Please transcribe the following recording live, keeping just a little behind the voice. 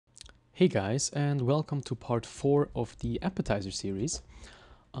Hey guys, and welcome to part 4 of the Appetizer series.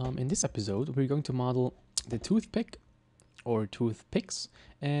 In this episode, we're going to model the toothpick or toothpicks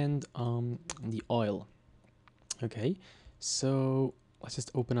and the oil. Okay, so let's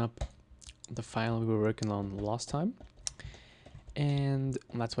just open up the file we were working on last time, and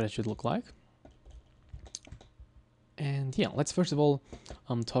that's what it should look like. And yeah, let's first of all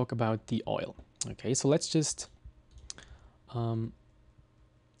talk about the oil. Okay, so let's just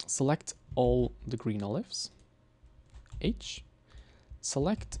select all the green olives, H,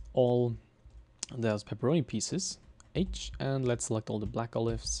 select all those pepperoni pieces, H, and let's select all the black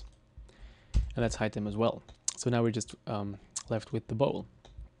olives, and let's hide them as well. So now we're just left with the bowl.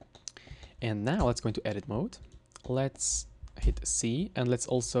 And now let's go into edit mode. Let's hit C, and let's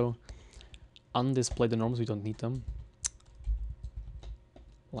also undisplay the norms, we don't need them,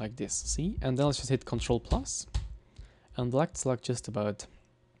 like this, C, and then let's just hit Control plus, and select just about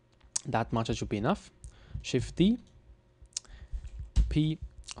that much, that should be enough. Shift D, P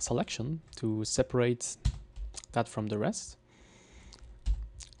selection to separate that from the rest.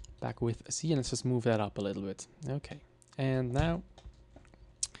 Back with C, and let's just move that up a little bit. Okay, and now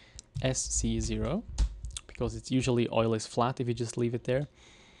SC0, because it's usually oil is flat if you just leave it there.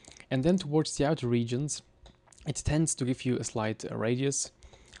 And then towards the outer regions, it tends to give you a slight radius.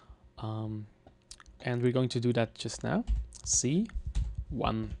 And we're going to do that just now.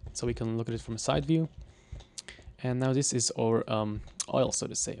 C1, so we can look at it from a side view. And now this is our oil, so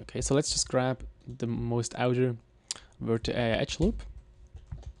to say. Okay, so let's just grab the most outer edge loop.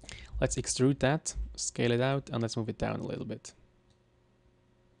 Let's extrude that, scale it out, and let's move it down a little bit.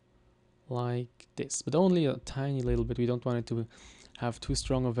 Like this, but only a tiny little bit. We don't want it to have too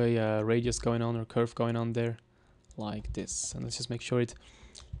strong of a radius going on or curve going on there. Like this. And let's just make sure it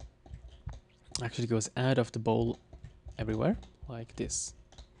actually goes out of the bowl everywhere, like this.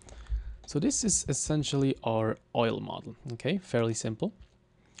 So this is essentially our oil model. Okay, fairly simple.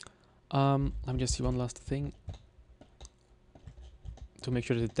 Let me just see one last thing to make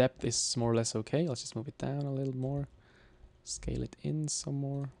sure the depth is more or less okay. Let's just move it down a little more, scale it in some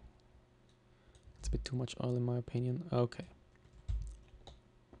more. It's a bit too much oil in my opinion. Okay.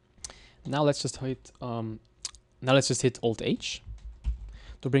 Now let's just hit Alt H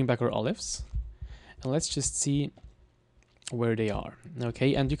to bring back our olives, and let's just see where they are.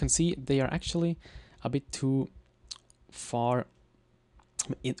 Okay, and you can see they are actually a bit too far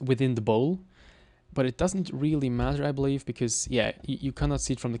within the bowl, but it doesn't really matter, I believe, because yeah, you cannot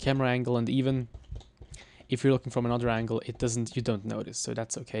see it from the camera angle, and even if you're looking from another angle, you don't notice, so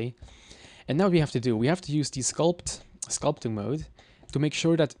that's okay. And now what we have to do, we have to use the sculpting mode to make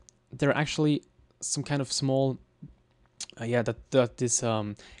sure that there are actually some kind of small that this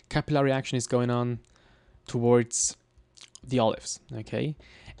capillary action is going on towards the olives. Okay,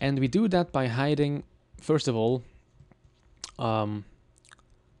 and we do that by hiding, first of all,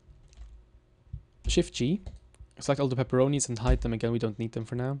 Shift G, select all the pepperonis and hide them again, we don't need them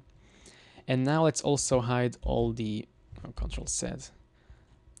for now. And now let's also hide all the Control Z,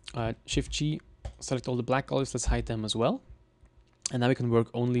 Shift G, select all the black olives, let's hide them as well. And now we can work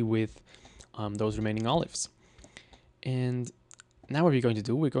only with those remaining olives. And now what we're going to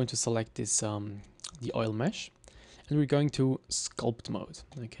do, we're going to select this the oil mesh, and we're going to sculpt mode.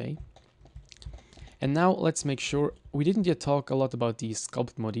 Okay, and now let's make sure, we didn't yet talk a lot about the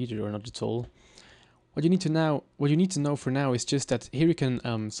sculpt mode either, or not at all. What you need to know for now is just that here you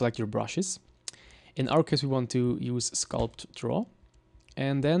can select your brushes. In our case, we want to use sculpt draw,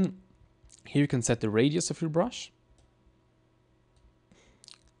 and then here you can set the radius of your brush.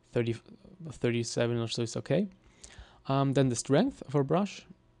 37 or so is okay. Then the strength of our brush,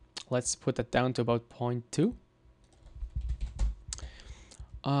 let's put that down to about 0.2.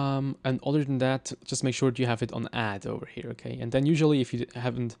 And other than that, just make sure you have it on add over here, okay? And then usually if you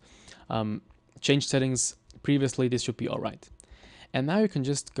haven't changed settings previously, this should be all right. And now you can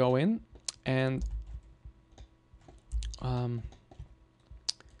just go in and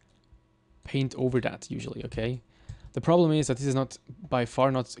paint over that usually, okay? The problem is that this is not by far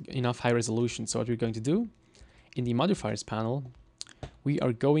not enough high resolution. So what we're going to do in the modifiers panel, we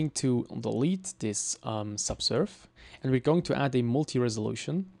are going to delete this subsurf, and we're going to add a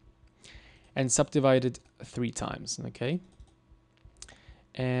multi-resolution and subdivide it 3 times, okay?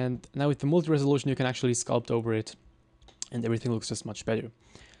 And now with the multi-resolution, you can actually sculpt over it, and everything looks just much better.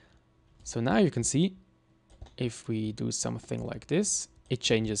 So now you can see, if we do something like this, it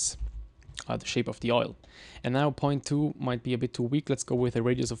changes the shape of the oil. And now 0.2 might be a bit too weak. Let's go with a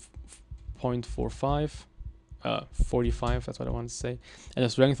radius of 0.45. 45, that's what I want to say, and a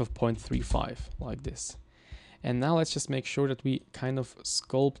strength of 0.35, like this. And now let's just make sure that we kind of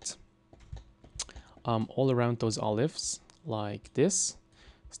sculpt all around those olives, like this.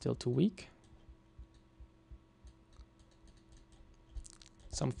 Still too weak.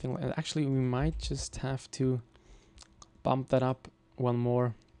 Something like, actually we might just have to bump that up one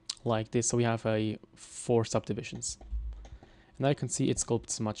more, like this, so we have 4 subdivisions. And now you can see it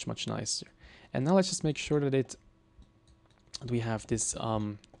sculpts much nicer. And now let's just make sure that we have this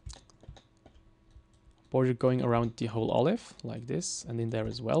border going around the whole olive, like this, and in there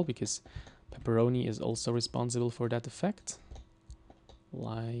as well, because pepperoni is also responsible for that effect,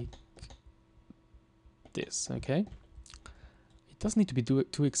 like this. Okay, it doesn't need to be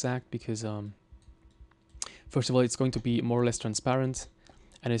too exact, because first of all, it's going to be more or less transparent,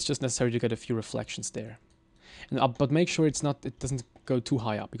 and it's just necessary to get a few reflections there. And but make sure it doesn't go too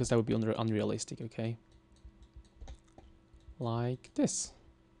high up, because that would be unrealistic. Okay, like this.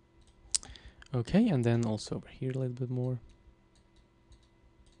 Okay, and then also over here a little bit more.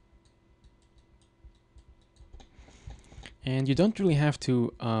 And you don't really have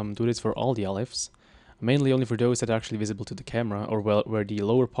to do this for all the olives, mainly only for those that are actually visible to the camera, or where the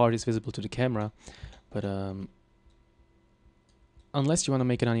lower part is visible to the camera. But unless you want to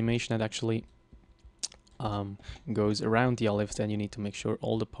make an animation that actually goes around the olives, then you need to make sure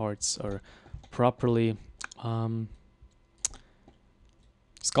all the parts are properly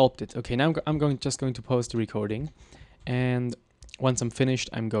sculpted. Okay, now I'm just going to pause the recording, and once I'm finished,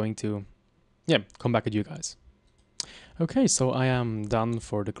 I'm going to come back at you guys. Okay, so I am done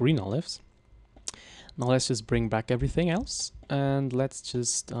for the green olives. Now let's just bring back everything else, and let's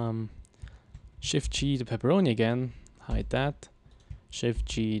just Shift G the pepperoni again, hide that. Shift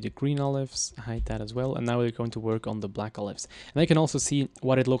G the green olives, hide that as well. And now we're going to work on the black olives. And I can also see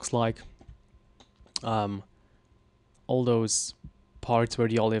what it looks like. All those parts where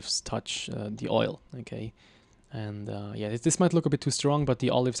the olives touch the oil, okay? And yeah, this might look a bit too strong, but the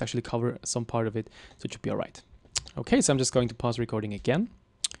olives actually cover some part of it, so it should be alright. Okay, so I'm just going to pause recording again.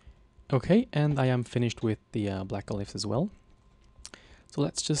 Okay, and I am finished with the black olives as well. So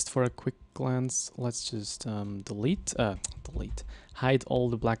let's just, for a quick glance, let's just hide all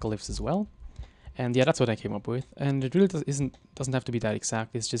the black olives as well. And yeah, that's what I came up with. And it really doesn't have to be that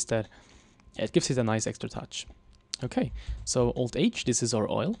exact. It's just that it gives it a nice extra touch. Okay, so Alt H, this is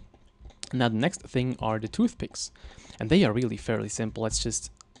our oil. Now the next thing are the toothpicks, and they are really fairly simple. Let's just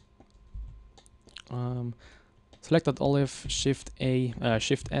select that olive, Shift A,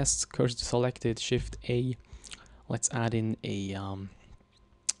 Shift S, cursor selected, Shift A. Let's add in a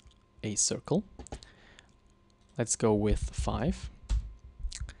circle. Let's go with 5.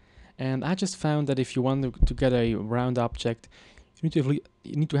 And I just found that if you want to get a round object, you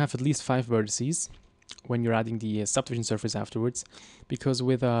need to have at least 5 vertices when you're adding the subdivision surface afterwards, because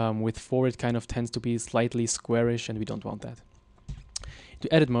with 4 it kind of tends to be slightly squarish, and we don't want that.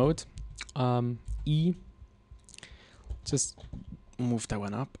 To edit mode, E, just move that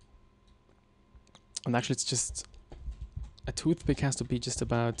one up. And actually it's just, a toothpick has to be just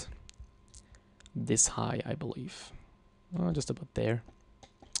about this high, I believe. Oh, just about there.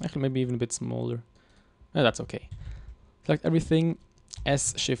 Actually, maybe even a bit smaller. No, that's okay. Select everything,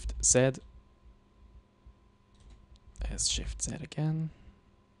 S, Shift, Z. S, Shift, Z again.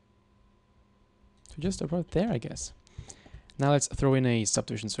 So just about there, I guess. Now let's throw in a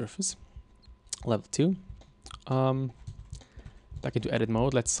subdivision surface. Level 2. Back into edit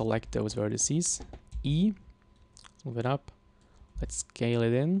mode, let's select those vertices. E, move it up. Let's scale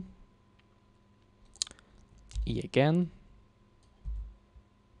it in. E again.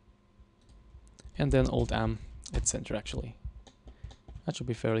 And then Alt M at center, actually. That should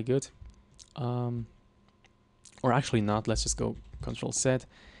be fairly good. Or actually not, let's just go Control Z.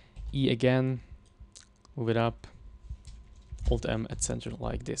 E again. Move it up. Alt M at center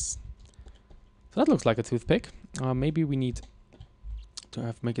like this. So that looks like a toothpick. Maybe we need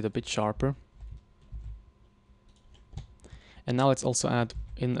to make it a bit sharper. And now let's also add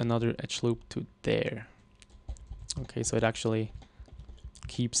in another edge loop to there. Okay, so it actually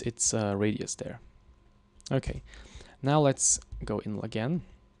keeps its radius there. Okay, now let's go in again.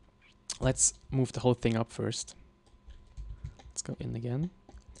 Let's move the whole thing up first. Let's go in again.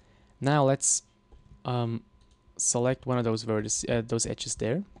 Now let's select one of those those edges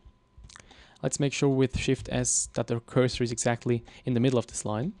there. Let's make sure with Shift S that the cursor is exactly in the middle of this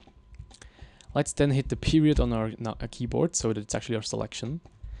line. Let's then hit the period on our keyboard so that it's actually our selection.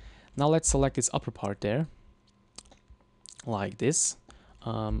 Now let's select this upper part there, like this.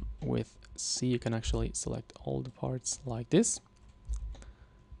 With C you can actually select all the parts like this.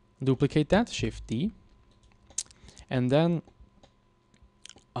 Duplicate that, Shift D. And then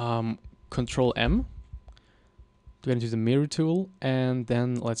Control M to get into the mirror tool, and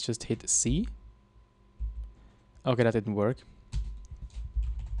then let's just hit C. Okay, that didn't work.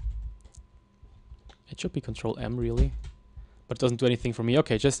 It should be Control M really, but it doesn't do anything for me.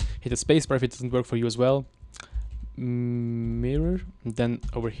 Okay, just hit the spacebar if it doesn't work for you as well. Mirror, and then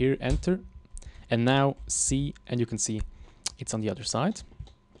over here, enter, and now C, and you can see it's on the other side,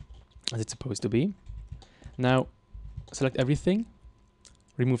 as it's supposed to be. Now, select everything,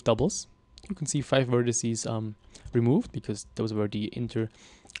 remove doubles. You can see 5 vertices removed, because those were the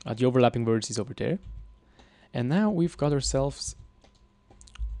overlapping vertices over there. And now we've got ourselves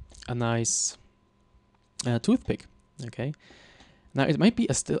a nice toothpick, okay? Now it might be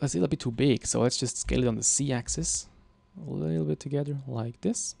still a bit too big, so let's just scale it on the Z-axis a little bit together, like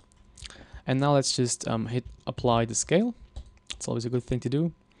this. And now let's just hit apply the scale. It's always a good thing to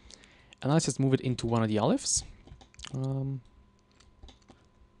do. And now let's just move it into one of the olives.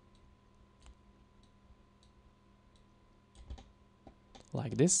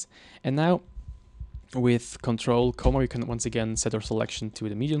 Like this. And now with Control, comma, we can once again set our selection to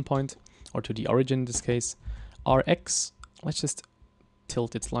the median point, or to the origin in this case. RX, let's just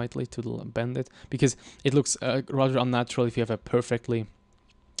tilt it slightly to bend it, because it looks rather unnatural if you have a perfectly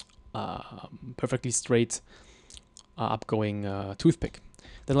straight upgoing toothpick.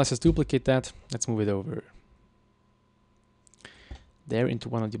 Then let's just duplicate that. Let's move it over there into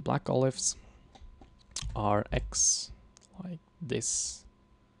one of the black olives. RX, like this.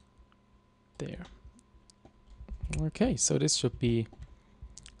 There. Okay, so this should be...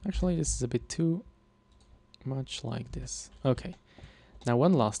 Actually, this is a bit too much like this. Okay. Now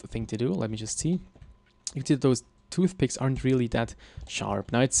one last thing to do. Let me just see. You can see that those toothpicks aren't really that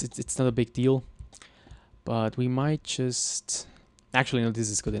sharp. Now it's not a big deal, but we might just... Actually, no, this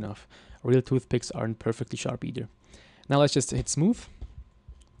is good enough. Real toothpicks aren't perfectly sharp either. Now let's just hit smooth.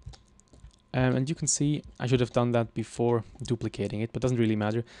 And you can see, I should have done that before duplicating it, but it doesn't really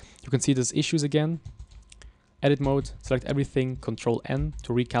matter. You can see there's issues again. Edit mode, select everything, Control N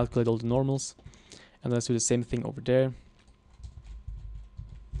to recalculate all the normals. And let's do the same thing over there.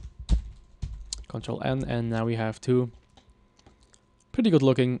 Control N, and now we have 2 pretty good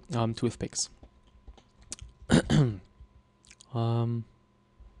looking toothpicks.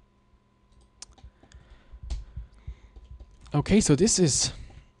 Okay, so this is...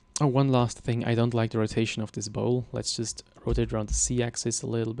 Oh, one last thing. I don't like the rotation of this bowl. Let's just rotate around the Z-axis a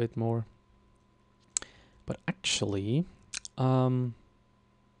little bit more. But actually,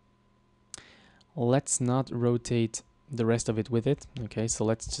 let's not rotate the rest of it with it. Okay, so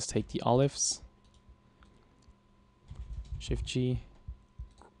let's just take the olives. Shift G.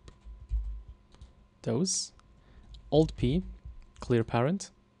 Those. Alt P. Clear parent.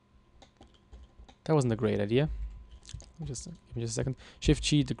 That wasn't a great idea. Just give me just a second. Shift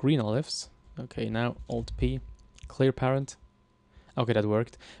G, the green olives. Okay, now Alt P, clear parent. Okay, that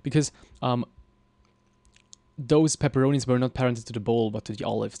worked, because those pepperonis were not parented to the bowl but to the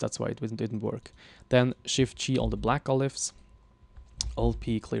olives. That's why it didn't work. Then Shift G, all the black olives. Alt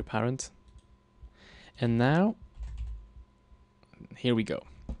P, clear parent. And now, here we go.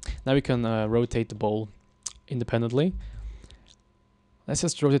 Now we can rotate the bowl independently. Let's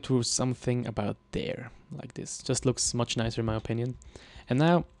just rotate to something about there, like this. Just looks much nicer in my opinion. And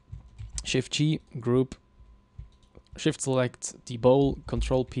now, Shift G, group, Shift select the bowl,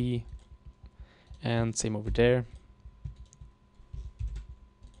 Control P, and same over there.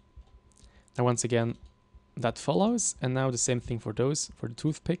 Now once again, that follows, and now the same thing for those, for the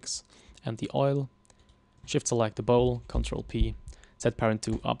toothpicks and the oil. Shift select the bowl, Control P, set parent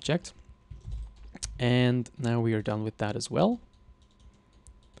to object. And now we are done with that as well.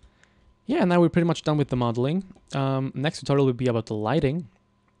 Yeah, now we're pretty much done with the modeling. Next tutorial will be about the lighting.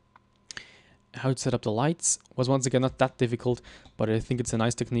 How to set up the lights was once again not that difficult, but I think it's a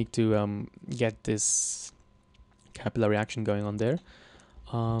nice technique to get this capillary action going on there.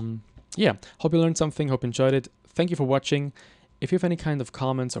 Yeah, hope you learned something, hope you enjoyed it. Thank you for watching. If you have any kind of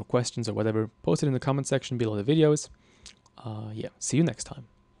comments or questions or whatever, post it in the comment section below the videos. Yeah, see you next time.